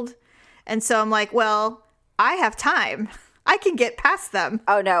quite old. And so I'm like, well, I have time. I can get past them.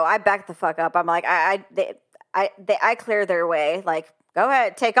 Oh no, I back the fuck up. I'm like, I clear their way. Like, go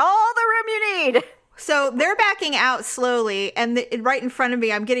ahead, take all the room you need. So they're backing out slowly, and right in front of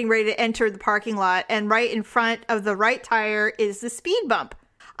me, I'm getting ready to enter the parking lot, and right in front of the right tire is the speed bump.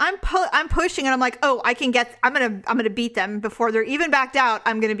 I'm pushing, and I'm like, oh, I'm gonna beat them before they're even backed out.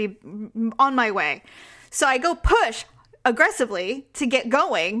 I'm gonna be on my way. So I go push aggressively to get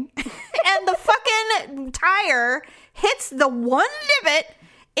going, and the fucking tire hits the one divot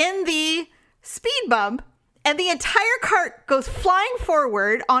in the speed bump, and the entire cart goes flying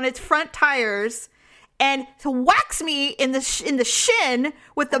forward on its front tires and whacks me in the shin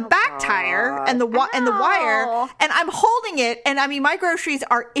with the back tire and the wire, and I'm holding it, and I mean my groceries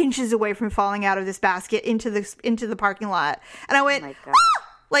are inches away from falling out of this basket into the parking lot, and I went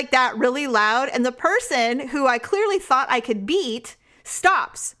like that really loud, and the person who I clearly thought I could beat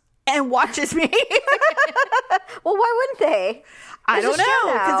stops and watches me. Well, why wouldn't they? I don't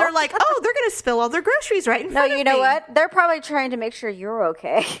know, because they're like, oh, they're going to spill all their groceries right in front of me. No, you know what? They're probably trying to make sure you're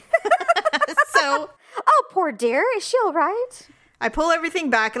okay. So, oh, poor dear. Is she all right? I pull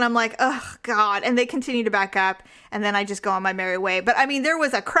everything back, and I'm like, oh, God. And they continue to back up, and then I just go on my merry way. But, I mean, there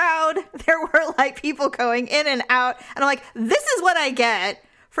was a crowd. There were, like, people going in and out. And I'm like, this is what I get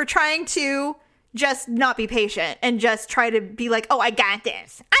for trying to just not be patient and just try to be like, oh, I got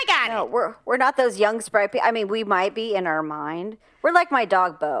this. I got it. We're not those young, spry people. I mean, we might be in our mind. We're like my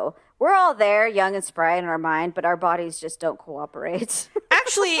dog, Bo. We're all there, young and spry in our mind, but our bodies just don't cooperate.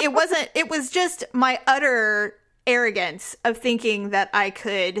 Actually, it was just my utter arrogance of thinking that I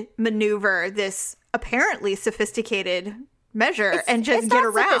could maneuver this apparently sophisticated measure and just get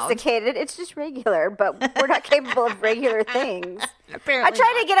around. It's not sophisticated. It's just regular, but we're not capable of regular things. Apparently I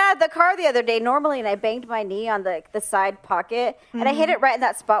tried to get out of the car the other day normally, and I banged my knee on the side pocket, and I hit it right in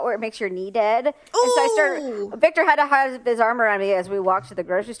that spot where it makes your knee dead. Ooh. And so Victor had to have his arm around me as we walked to the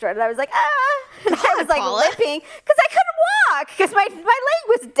grocery store, and I was like, and I was like limping because I couldn't walk because my leg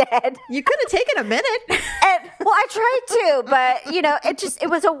was dead. You could have taken a minute. And well, I tried to, but you know, it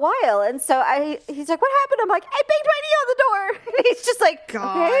was a while, and so he's like, what happened? I'm like, I banged my knee on the door. And he's just like,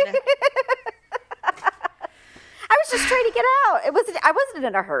 God. Okay. I was just trying to get out. I wasn't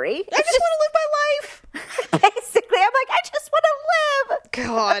in a hurry. I just want to live my life. Basically, I'm like, I just want to live.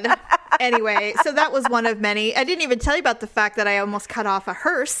 God. Anyway, so that was one of many. I didn't even tell you about the fact that I almost cut off a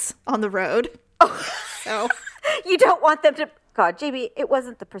hearse on the road. Oh. So you don't want them to. God, Jamie, it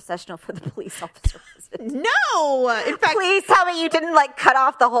wasn't the processional for the police officer, was it? No. In fact, please tell me you didn't like cut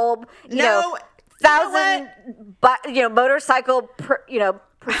off the whole, you know, 1,000, motorcycle,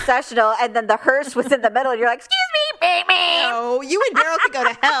 processional, and then the hearse was in the middle. And you're like, excuse me, baby. No, you and Daryl could go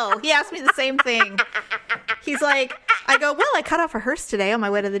to hell. He asked me the same thing. He's like, I go, well, I cut off a hearse today on my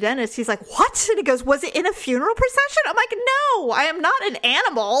way to the dentist. He's like, what? And he goes, was it in a funeral procession? I'm like, no, I am not an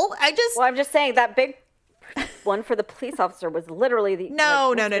animal. Well, I'm just saying that big one for the police officer was literally the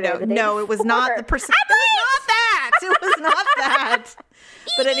no, it was not the person. It was not that. It was not that.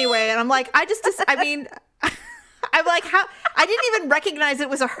 But anyway, and I'm like, I'm like, how? I didn't even recognize it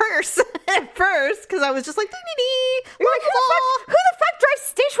was a hearse at first because I was just like, who the fuck drives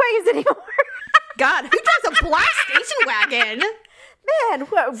station wagons anymore? God, who drives a black station wagon? Man,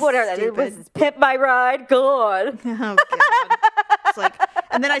 what are that? Was this Pimp My Ride? God. Oh, God. It's like,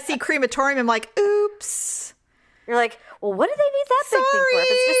 and then I see crematorium. I'm like, oops. You're like, well, what do they need that big thing for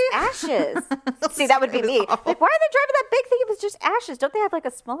if it's just ashes? See, that would be me. Like, why are they driving that big thing if it's just ashes? Don't they have like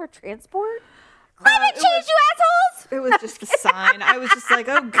a smaller transport? Climate change, you assholes! It was just a sign. I was just like,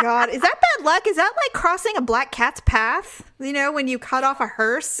 oh, God. Is that bad luck? Is that like crossing a black cat's path? You know, when you cut off a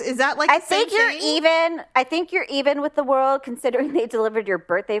hearse? Is that like the same thing? I think you're even with the world considering they delivered your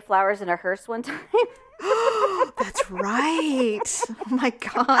birthday flowers in a hearse one time. That's right. Oh, my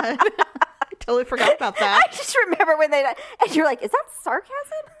God. I totally forgot about that. I just remember when and you're like, is that sarcasm?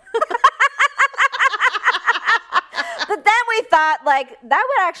 But then we thought, like, that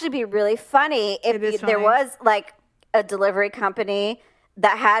would actually be really funny if there was, like, a delivery company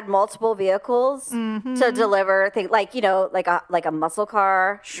that had multiple vehicles to deliver things, like, you know, like a muscle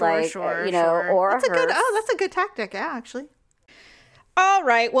car, or that's a hearse. That's a good tactic, yeah, actually. All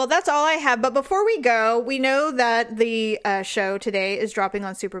right, well, that's all I have. But before we go, we know that the show today is dropping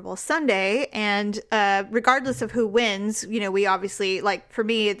on Super Bowl Sunday, and regardless of who wins, you know, we obviously, like, for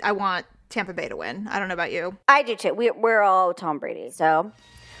me, I want Tampa Bay to win. I don't know about you. I do too. We're all Tom Brady. So,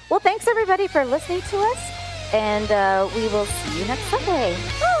 well, thanks everybody for listening to us, and we will see you next Sunday.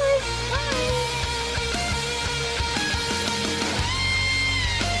 Woo!